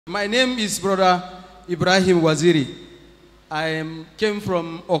My name is Brother Ibrahim Waziri. I came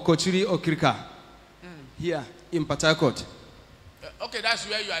from Okochiri, Okrika, here in Port Harcourt. Okay, that's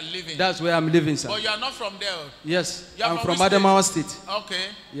where you are living. That's where I'm living, sir. But you are not from there. Yes, I'm from Adamawa State. Okay.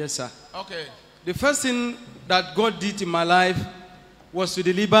 Yes, sir. Okay. The first thing that God did in my life was to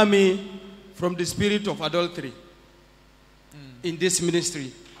deliver me from the spirit of adultery in this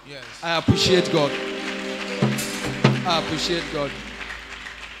ministry. Yes. I appreciate God. I appreciate God.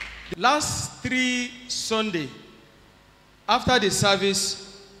 The last 3 Sundays, after the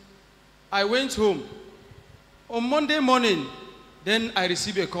service, I went home. On Monday morning, then I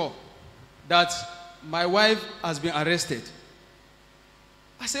received a call that my wife has been arrested.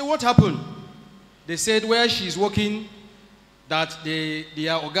 I said, what happened? They said where she's working, that they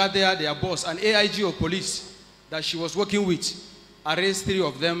are Oga there, their boss, an AIG of police that she was working with, arrest 3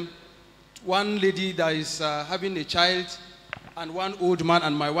 of them. One lady that is having a child, and one old man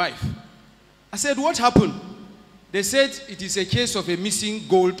and my wife. I said, what happened? They said it is a case of a missing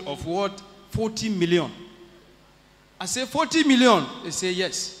gold of what? 40 million. I said, 40 million? They say,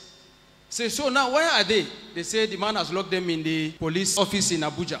 yes. I said, so now where are they? They said the man has locked them in the police office in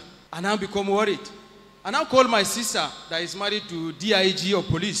Abuja. And I become worried. And I called my sister that is married to DIG of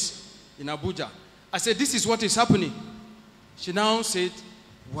police in Abuja. I said, this is what is happening. She now said,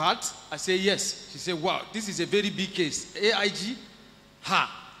 what? I said, yes. She said, wow, this is a very big case. AIG?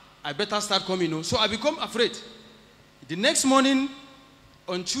 I better start coming. So I become afraid. The next morning,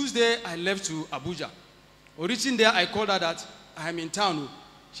 on Tuesday, I left to Abuja. On reaching there, I called her that I am in town.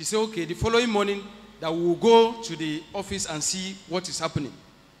 She said, okay, the following morning, that we will go to the office and see what is happening.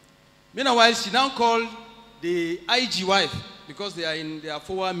 Meanwhile, she now called the IG wife, because they are in their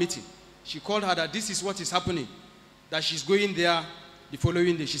forward meeting. She called her that this is what is happening, that she's going there the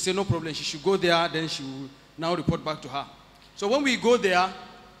following day. She said, no problem, she should go there, then she will now report back to her. So when we go there,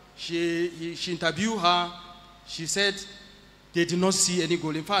 she interviewed her. She said they did not see any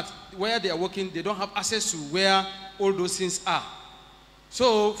gold. In fact, where they are working, they don't have access to where all those things are.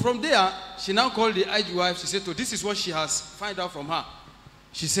 So from there, she now called the IG wife. She said, this is what she has found out from her.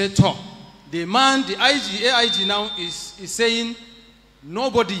 She said, the man, the AIG now is saying,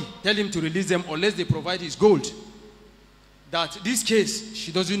 nobody tell him to release them unless they provide his gold. That this case,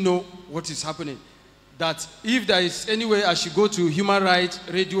 she doesn't know what is happening. That if there is any way I should go to Human Rights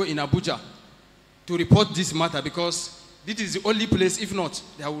Radio in Abuja to report this matter, because this is the only place, if not,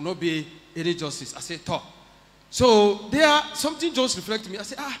 there will not be any justice. I said, So there, something just reflected me. I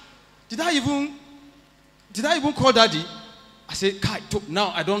said, did I even call daddy? I said,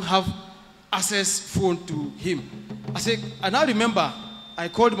 now I don't have access phone to him. I said, and I remember I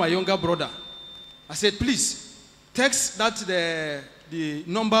called my younger brother. I said, please, text that the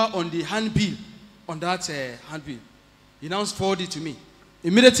number on the handbill, on that handbill. He now forwarded it to me.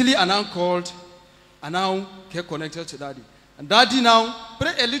 Immediately, I now called, and now get connected to daddy. And daddy now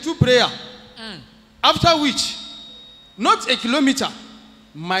pray a little prayer. After which, not a kilometer,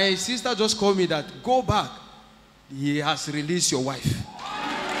 my sister just called me that, go back. He has released your wife.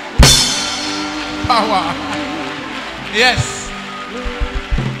 Power. Yes.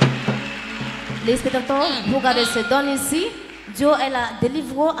 Les spectateurs, regardez ce don ici. Dieu, elle a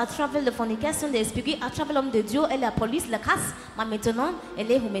délivré à travers la fornication des esprits, à travers l'homme de Dieu, et la police, la casse. Mais maintenant,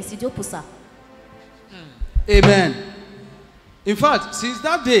 elle est remercie Dieu pour ça. Amen. In fact, since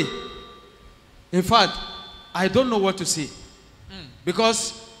that day, I don't know what to say.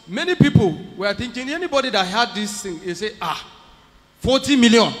 Because many people were thinking, anybody that had this thing, they say, 40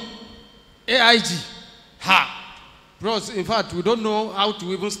 million, AIG, Bros, in fact, we don't know how to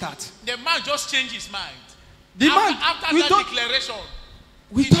even start. The man just changed his mind. The man, after that declaration,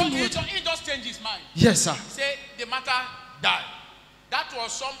 he just changed his mind. Yes, sir. Say the matter died. That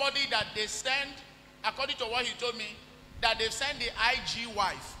was somebody that they sent, according to what he told me, that they sent the IG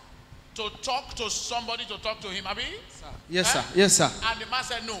wife to talk to somebody to talk to him. Abi? Yes, sir. Yes, sir. And the man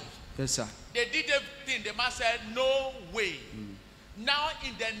said no. Yes, sir. They did everything. The man said no way. Now,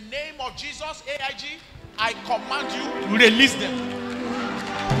 in the name of Jesus, AIG, I command you to release them.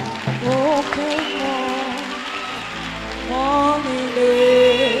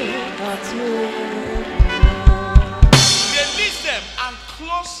 Release them and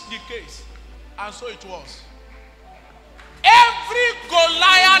close the case. And so it was. Every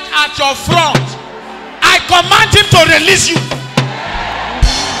Goliath at your front, I command him to release you.